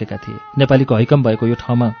गइसकेका थिए। नेपालीको हैकम भएको यो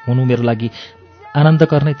ठाउँमा हुनु मेरो लागि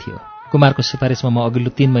आनन्दकर नै थियो। कुमारको सिफारिसमा म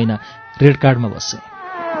अघिल्लो 3 महिना रेड कार्डमा बसेँ।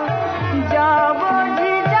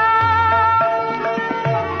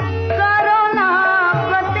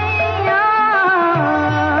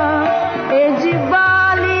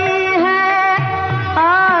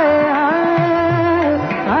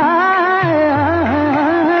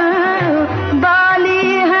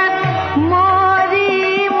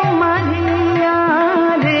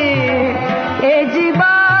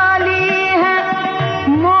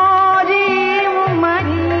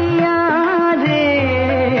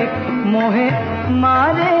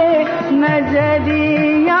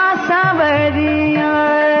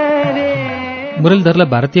 मुरलीधरलाई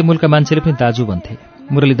भारतीय मूलका मान्छेले पनि दाजु भन्थे।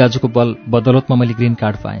 मुरली दाजुको बदौलतमा मैले ग्रिन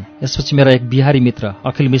कार्ड पाएँ। यसपछि मेरा एक बिहारी मित्र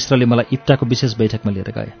अखिल मिश्रले मलाई इप्टाको विशेष बैठकमा लिएर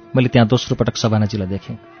गए। मैले त्यहाँ दोस्रो पटक सबानाजीलाई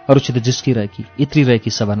देखेँ। अरूसित जिस्किरहेकी, इत्रिरहेकी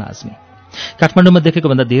सबाना आजमी। काठमाडौँमा देखेको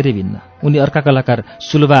भन्दा धेरै भिन्न। उनी अर्का कलाकार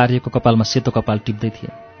सुलभा आर्यको कपालमा सेतो कपाल टिप्दै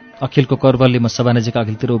थिए। अखिलको करबलले म सभानाजीका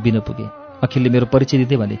अघिल्तिर उभिन पुगेँ। अखिलले मेरो परिचय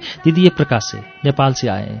दिँदै भने, दिदी ये प्रकाश है, नेपाल से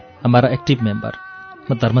आए हैं, हमारा एक्टिभ मेम्बर।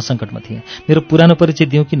 म धर्म सङ्कटमा थिएँ। मेरो पुरानो परिचय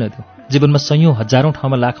दिउँ कि नदिउँ? जीवनमा सयौँ हजारौँ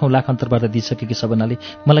ठाउँमा लाखौँ लाख अन्तर्वार्ता दिइसकेकी सपनाले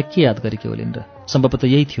मलाई के याद गरेकी होलिन् र? सम्भवतः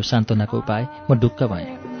यही थियो सान्त्वनाको उपाय। म ढुक्क भएँ।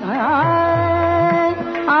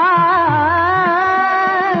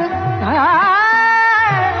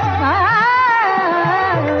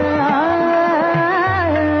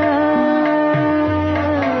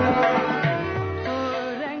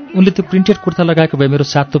 उनले त्यो प्रिन्टेड कुर्ता लगाएको भए मेरो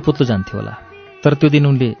सातो पुत्लो जान्थ्यो होला। तर त्यो दिन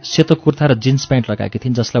उनले सेतो कुर्ता र जिन्स प्यान्ट लगाएकी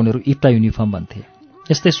थिइन्, जसलाई उनीहरू इप्टा युनिफर्म भन्थे।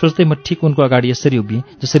 यस्तै सोच्दै म ठिक उनको अगाडि यसरी उभिएँ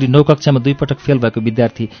जसरी 9 कक्षामा 2 पटक फेल भएको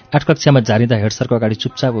विद्यार्थी 8 कक्षामा झारिँदा हेडसरको अगाडि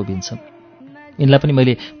चुपचाप उभिन्छन्। यिनलाई पनि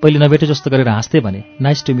मैले पहिले नभेटे जस्तो गरेर हाँस्दै भने,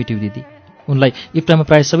 नाइस टु मिट यु दिदी। उनलाई इप्टामा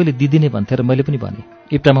प्रायः सबैले दिदी नै भन्थे र मैले पनि भने।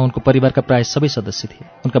 इप्टामा उनको परिवारका प्रायः सबै सदस्य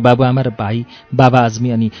थिए। उनका बाबुआमा र भाइ, बाबा आजमी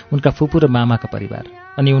अनि उनका फुपू र मामाका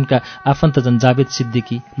परिवार, अनि उनका आफन्तजन जावेद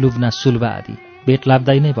सिद्दिकी, लुब्ना, सुलभा आदि। भेट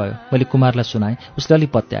लाभदायी नै भयो। मैले कुमारलाई सुनाएँ, उसले अलि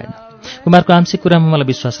पत्याएन। कुमारको आंशिक कुरामा मलाई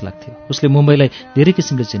विश्वास लाग्थ्यो। उसले मुम्बईलाई धेरै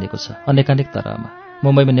किसिमले चिनेको छ, अनेकानेक तरहमा।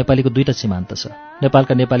 मुम्बईमा नेपालीको 2टा सीमान्त छ।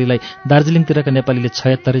 नेपालका नेपालीलाई दार्जिलिङतिरका नेपालीले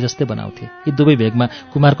 76 जस्तै बनाउँथे। यी दुवै भेगमा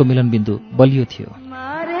कुमारको मिलनबिन्दु बलियो थियो।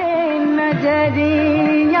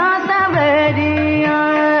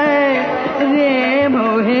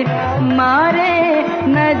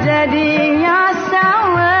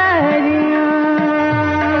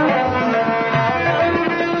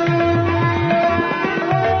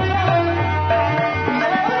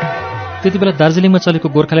 त्यति बेला दार्जिलिङमा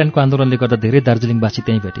चलेको गोर्खाल्यान्डको आन्दोलनले गर्दा धेरै दार्जिलिङवासी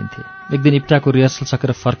त्यहीँ भेटिन्थे। एक दिन इप्टाको रिहर्सल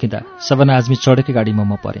सकेर फर्किँदा सवना आजमी चढेकै गाडीमा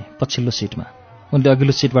म परेँ, पछिल्लो सिटमा। उनले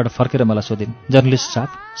अघिल्लो सिटबाट फर्केर मलाई सोधिन्, जर्नलिस्ट साहब,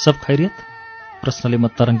 सब खैरियत? प्रश्नले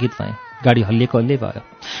म तरङ्गित भएँ। गाडी हल्लिएको हल्लै भयो।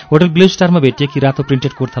 होटल ब्लू स्टारमा भेटिएकी रातो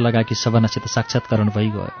प्रिन्टेड कुर्ता लगाएकी सवनासित साक्षात्करण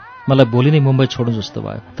भइगयो। मलाई भोलि नै मुम्बई छोडौँ जस्तो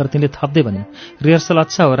भयो। तर तिनले थप्दै भनिन्, रिहर्सल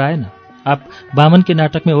अच्छा हो रहा है न? आप बामन के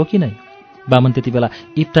नाटक में हो कि नहीं? बामन त्यति बेला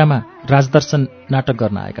इप्टामा राजदर्शन नाटक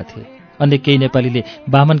गर्न आएका थिए। अन्य केही नेपालीले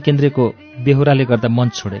बामन केन्द्रको बेहोराले गर्दा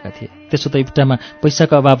मञ्च छोडेका थिए। त्यसो त इप्टामा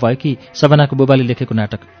पैसाको अभाव भयो कि सवनाको बुबाले लेखेको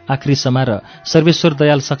नाटक आखिरी समा र सर्वेश्वर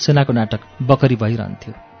दयाल सक्सेनाको नाटक बकरी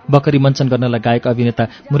भइरहन्थ्यो। बकरी मञ्चन गर्नलाई गायक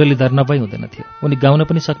अभिनेता मुरलीधर नभई हुँदैन थियो। उनी गाउन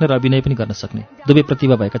पनि सक्ने र अभिनय पनि गर्न सक्ने दुवै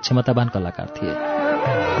प्रतिभा भएका क्षमतावान कलाकार थिए।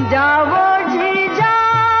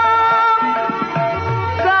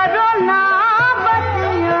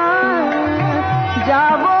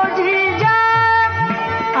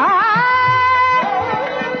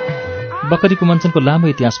 बकरीको मञ्चनको लामो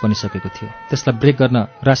इतिहास बनिसकेको थियो। त्यसलाई ब्रेक गर्न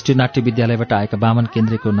राष्ट्रिय नाट्य विद्यालयबाट आएका बामन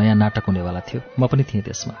केन्द्रको नयाँ नाटक हुनेवाला थियो। म पनि थिएँ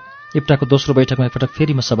त्यसमा। इप्टाको दोस्रो बैठकमा एकपटक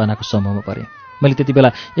फेरि म सभानाको समूहमा परेँ। मैले त्यति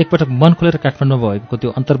बेला एकपटक मन खोलेर काठमाडौँमा भएको त्यो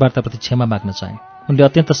अन्तर्वार्ताप्रति क्षमा माग्न चाहेँ। उनले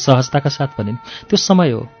अत्यन्त सहजताका साथ भनिन्, त्यो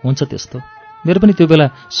समय हो, हुन्छ त्यस्तो। मेरो पनि त्यो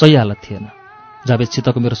बेला सही हालत थिएन।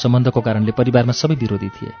 जावेदसितको मेरो सम्बन्धको कारणले परिवारमा सबै विरोधी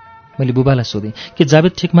थिए। मैले बुबालाई सोधेँ, के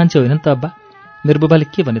जावेद ठिक मान्छे होइन नि त अब्बा? मेरो बुबाले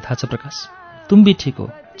के भने थाहा छ प्रकाश? तुम भी ठीक हो,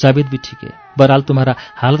 जावेद भी ठीक है, बहरहाल तुम्हारा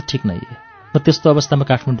हालत ठीक नहीं है। म त्यस्तो अवस्थामा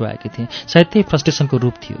काठमाडौँ आएकी थिएँ। सायद त्यही फ्रस्ट्रेसनको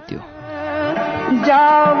रूप थियो त्यो।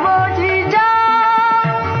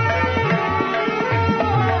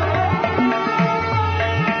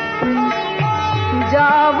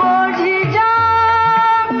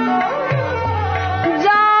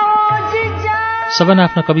 सवना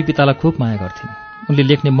आफ्ना कवि पितालाई खुब माया गर्थिन्। उनले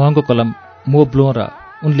लेख्ने महँगो कलम मो ब्लो र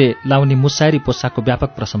उनले लाउने मुसायरी पोसाकको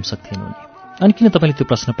व्यापक प्रशंसक थिइन् उनी। अनि किन तपाईँले त्यो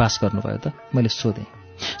प्रश्न पास गर्नुभयो त? मैले सोधेँ।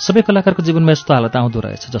 सबै कलाकारको जीवनमा यस्तो हालत आउँदो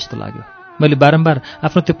रहेछ जस्तो लाग्यो। मैले बारम्बार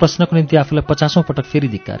आफ्नो त्यो प्रश्नको निम्ति आफूलाई 50औं पटक फेरि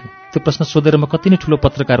धिक्कारेँ। त्यो प्रश्न सोधेर म कति नै ठुलो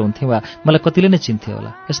पत्रकार हुन्थेँ वा मलाई कतिले नै चिन्थे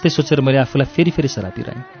होला। यस्तै सोचेर मैले आफूलाई फेरि फेरि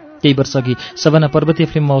सरापिरहेँ। केही वर्ष अघि सवना पर्वतीय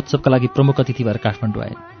फिल्म महोत्सवका लागि प्रमुख अतिथि भएर काठमाडौँ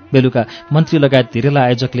आए। बेलुका मन्त्री लगायत धेरैलाई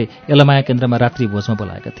आयोजकले एलमाया केन्द्रमा रात्रि भोजमा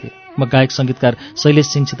बोलाएका थिए। म गायक सङ्गीतकार शैलेश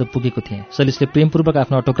सिंहसित पुगेको थिएँ। शैलेशले प्रेमपूर्वक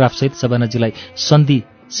आफ्नो अटोग्राफसहित सवनाजीलाई सन्धि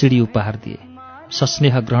सिडी उपहार दिए।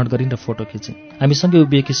 सस्नेह ग्रहण गरिन् र फोटो खिचिन्। हामीसँगै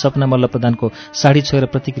उभिएकी सपना मल्ल प्रधानको साडी छोएर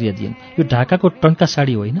प्रतिक्रिया दिइन्, यो ढाकाको टन्का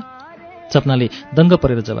साडी होइन? सपनाले दङ्ग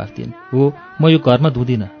परेर जवाफ दिइन्, हो, म यो घरमा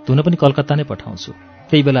धुँदिनँ, धुन पनि कलकत्ता नै पठाउँछु।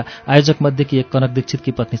 त्यही बेला आयोजक मध्येकी एक कनक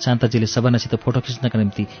दीक्षितकी पत्नी शान्ताजीले सवनासित फोटो खिच्नका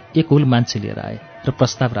निम्ति एक हुल मान्छे लिएर आए र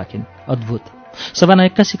प्रस्ताव राखिन्। अद्भुत। सवना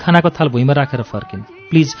एक्कासी खानाको थाल भुइँमा राखेर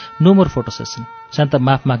फर्किन्। Please no more photo session. Shanta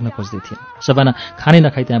माफ माग्न खोज्दै थिइन्। सवना खानै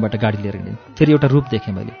नखाई त्यहाँबाट गाडी लिएर हिँडिन्। फेरि एउटा रूप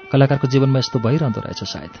देखेँ मैले। कलाकारको जीवनमा यस्तो भइरहँदो रहेछ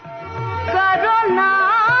सायद।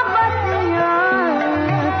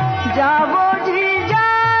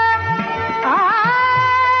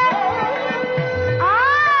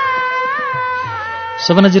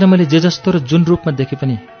 सपनाजीलाई मैले जे जस्तो र जुन रूपमा देखे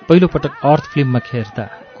पनि पहिलोपटक अर्थ फिल्ममा हेर्दा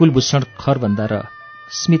कुलभूषण खरबन्दा र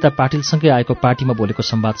स्मिता पाटिलसँगै आएको पार्टीमा बोलेको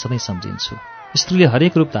संवाद सधैँ सम्झिन्छु। स्त्रीले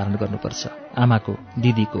हरेक रूप धारण गर्नुपर्छ, आमाको,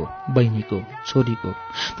 दिदीको, बहिनीको, छोरीको,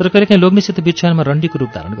 तर कहिलेकाहीँ लोग्नेसित बिछ्यानमा रण्डीको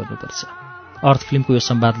रूप धारण गर्नुपर्छ। अर्थ फिल्मको यो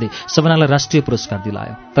संवादले सबनालाई राष्ट्रिय पुरस्कार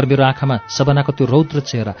दिलायो, तर मेरो आँखामा सबनाको त्यो रौद्र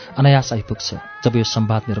चेहरा अनायास आइपुग्छ जब यो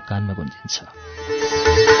संवाद मेरो कानमा गुन्जिन्छ।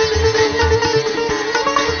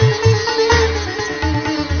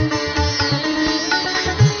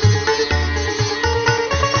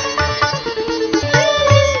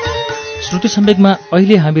 श्रुति सम्वेकमा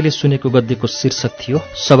अहिले हामीले सुनेको गद्यको शीर्षक थियो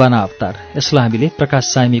सबना अवतार। यसलाई हामीले प्रकाश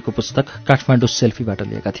साइमीको पुस्तक काठमाडौँ सेल्फीबाट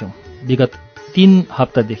लिएका थियौं। विगत 3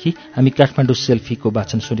 हप्तादेखि हामी काठमाडौँ सेल्फीको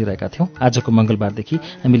वाचन सुनिरहेका थियौं। आजको मंगलबारदेखि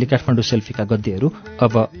हामीले काठमाडौँ सेल्फीका गद्यहरू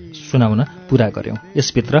अब सुनाउन पूरा गर्यौं।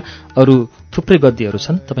 यसभित्र अरू थुप्रै गद्यहरू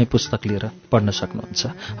छन्, तपाईँ पुस्तक लिएर पढ्न सक्नुहुन्छ।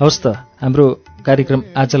 हवस् त, हाम्रो कार्यक्रम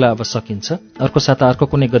आजलाई अब सकिन्छ। अर्को साता अर्को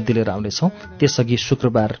कुनै गद्य लिएर आउनेछौँ। त्यसअघि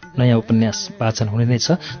शुक्रबार नयाँ उपन्यास वाचन हुने नै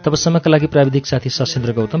छ। तबसम्मका लागि प्राविधिक साथी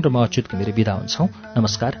सशेन्द्र गौतम र म अच्युत घिमिरे बिदा हुन्छौँ।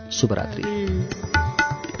 नमस्कार, शुभरात्रि।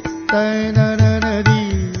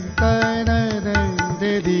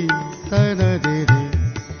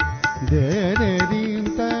 दे